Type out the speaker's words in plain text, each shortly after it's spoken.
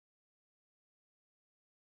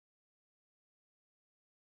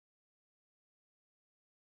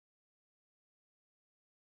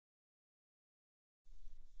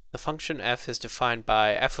The function f is defined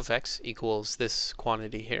by f of x equals this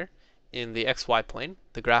quantity here. In the xy plane,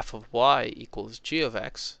 the graph of y equals g of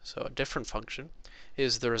x, so a different function,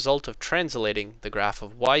 is the result of translating the graph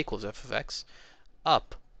of y equals f of x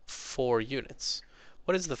up 4 units.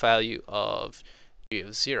 What is the value of g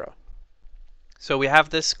of 0? So we have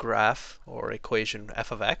this graph or equation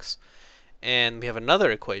f of x, and we have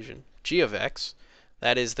another equation g of x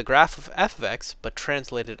that is the graph of f of x but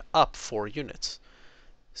translated up 4 units.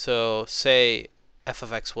 So say f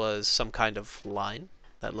of x was some kind of line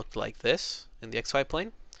that looked like this in the xy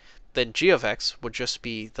plane, then g of x would just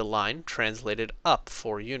be the line translated up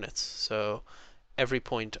 4 units. So every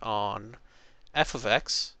point on f of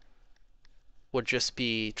x would just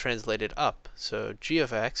be translated up. So g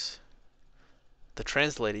of x, the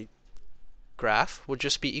translated graph, would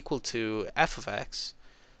just be equal to f of x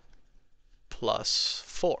plus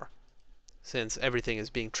 4. Since everything is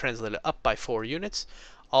being translated up by 4 units,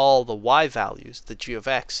 all the y values, the g of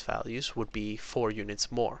x values, would be 4 units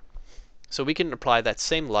more. So we can apply that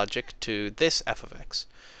same logic to this f of x.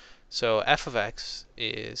 So f of x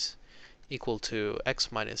is equal to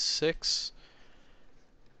x minus 6,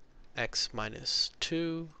 x minus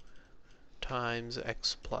 2 times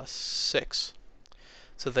x plus 6.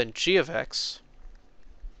 So then g of x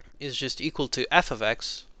is just equal to f of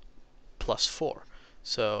x plus 4.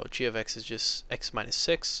 So g of x is just x minus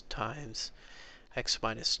 6 times x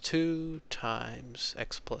minus 2 times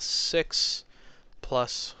x plus 6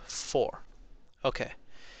 plus 4. Okay,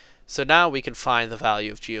 so now we can find the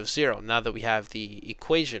value of g of 0, now that we have the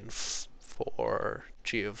equation for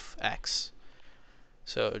g of x.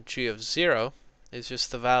 So g of 0 is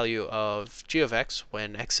just the value of g of x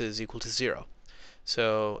when x is equal to 0.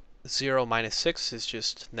 So 0 minus 6 is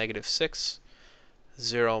just negative 6.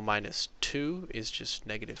 0 minus 2 is just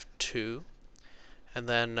negative 2. And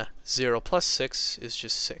then 0 plus 6 is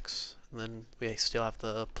just 6. And then we still have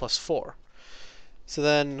the plus 4. So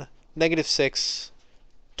then negative 6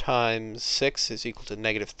 times 6 is equal to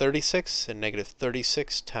negative 36. And negative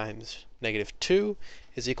 36 times negative 2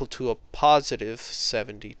 is equal to a positive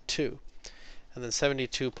 72. And then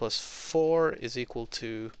 72 plus 4 is equal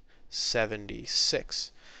to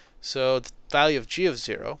 76. So the value of g of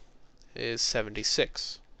 0 is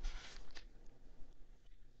 76.